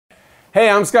Hey,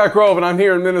 I'm Scott Grove, and I'm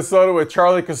here in Minnesota with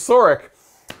Charlie Kocourek,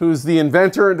 who's the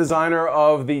inventor and designer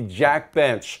of the Jack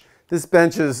Bench. This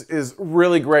bench is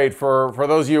really great for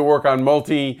those of you who work on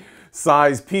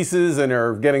multi-size pieces and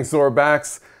are getting sore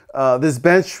backs. This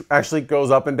bench actually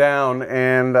goes up and down,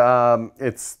 and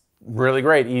it's really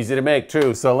great, easy to make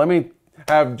too. So let me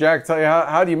have Jack tell you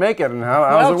how do you make it and how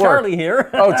does it work? Charlie here.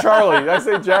 Oh, Charlie. Did I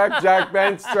say Jack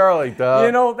Bench, Charlie. Duh.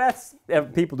 You know,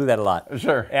 people do that a lot.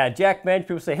 Sure. Yeah, Jack Bench,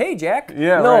 people say, hey, Jack.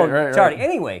 Yeah, no, right. Charlie.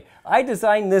 Anyway, I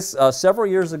designed this several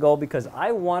years ago because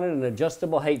I wanted an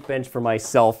adjustable height bench for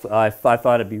myself. I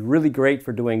thought it'd be really great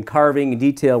for doing carving and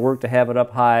detail work, to have it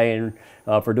up high, and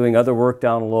for doing other work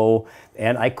down low.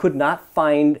 And I could not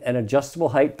find an adjustable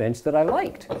height bench that I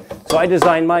liked. So I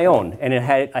designed my own, and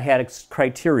I had a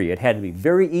criteria. It had to be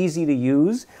very easy to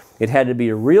use. It had to be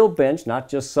a real bench, not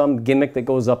just some gimmick that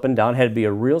goes up and down. It had to be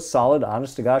a real solid,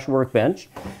 honest-to-gosh workbench.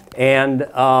 And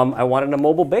I wanted a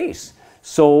mobile base.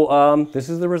 So this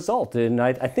is the result, and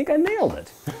I think I nailed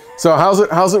it. So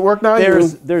how's it work now?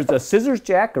 There's a scissors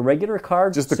jack, a regular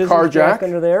car, just a car jack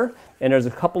under there, and there's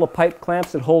a couple of pipe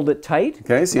clamps that hold it tight.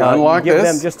 Okay, so you unlock this. Give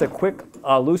them just a quick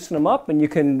loosen them up, and you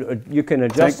can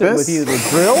adjust it with either a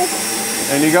drill.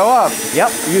 And you go up. Yep,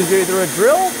 use either a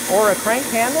drill or a crank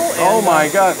handle. And, oh my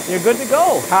God. You're good to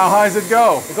go. How high does it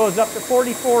go? It goes up to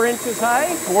 44 inches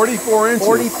high. 44 inches?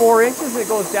 44 inches. It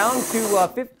goes down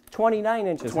to 29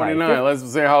 inches 29. high. Let's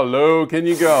say how low can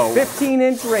you go?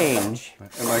 15-inch range.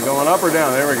 Am I going up or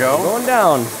down? There we go. Going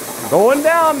down. Going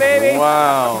down, baby.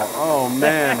 Wow. Oh,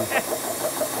 man.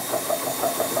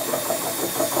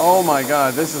 Oh, my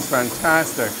God. This is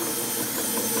fantastic.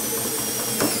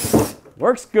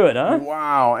 Works good, huh?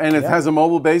 Wow. And it has a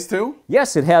mobile base, too?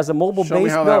 Yes, it has a mobile base built in.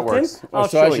 Show me how that works. I'll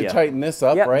so show I should you. tighten this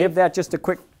up, right? Give that just a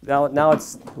quick, now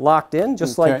it's locked in,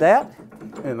 just like that.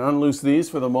 And unloose these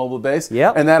for the mobile base.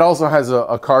 Yep. And that also has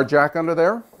a car jack under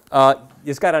there?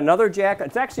 It's got another jack.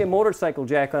 It's actually a motorcycle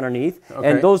jack underneath. Okay.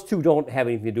 And those two don't have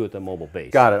anything to do with the mobile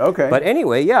base. Got it, okay. But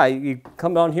anyway, yeah, you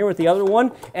come down here with the other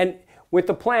one. And with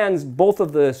the plans, both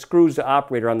of the screws to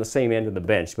operate are on the same end of the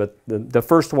bench. But the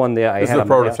first one there, I had a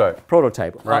prototype.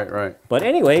 Prototype. Right. But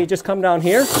anyway, you just come down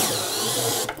here.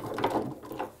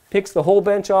 Picks the whole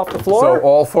bench off the floor. So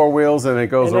all four wheels and it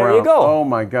goes around. There you go. Oh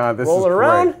my God, this is Roll it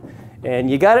around, great. and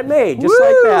you got it made, just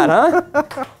like that, huh?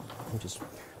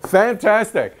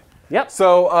 Fantastic. Yep.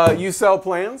 So you sell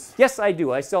plans? Yes, I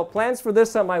do. I sell plans for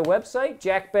this on my website,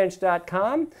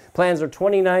 jackbench.com. Plans are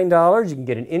 $29. You can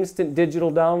get an instant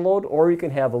digital download, or you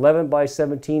can have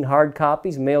 11x17 hard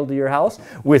copies mailed to your house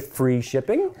with free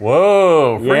shipping.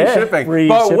 Whoa, free shipping.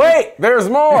 But wait, there's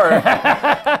more.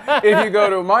 If you go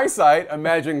to my site,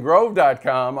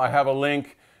 imaginegrove.com, I have a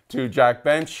link to Jack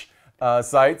Bench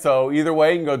site. So either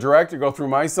way, you can go direct or go through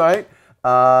my site.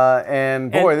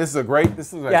 And boy, this is a great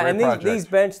project. These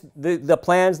bench, the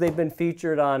plans, they've been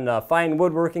featured on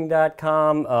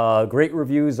finewoodworking.com, great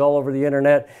reviews all over the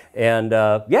internet, and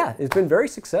yeah, it's been very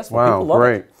successful. Wow, people love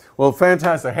great. it. Well,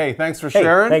 fantastic. Hey, thanks for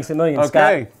sharing. Thanks a million,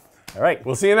 okay. Scott. All right.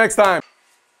 We'll see you next time.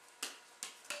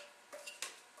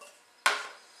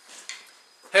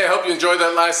 Hey, I hope you enjoyed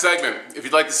that last segment. If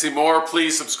you'd like to see more,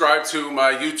 please subscribe to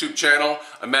my YouTube channel,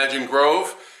 Imagine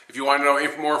Grove. If you want to know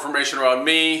more information about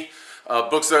me,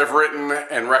 books that I've written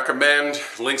and recommend,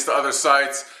 links to other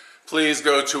sites, please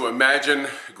go to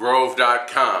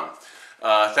imaginegrove.com.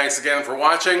 Thanks again for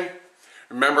watching.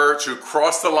 Remember to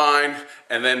cross the line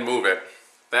and then move it.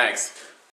 Thanks.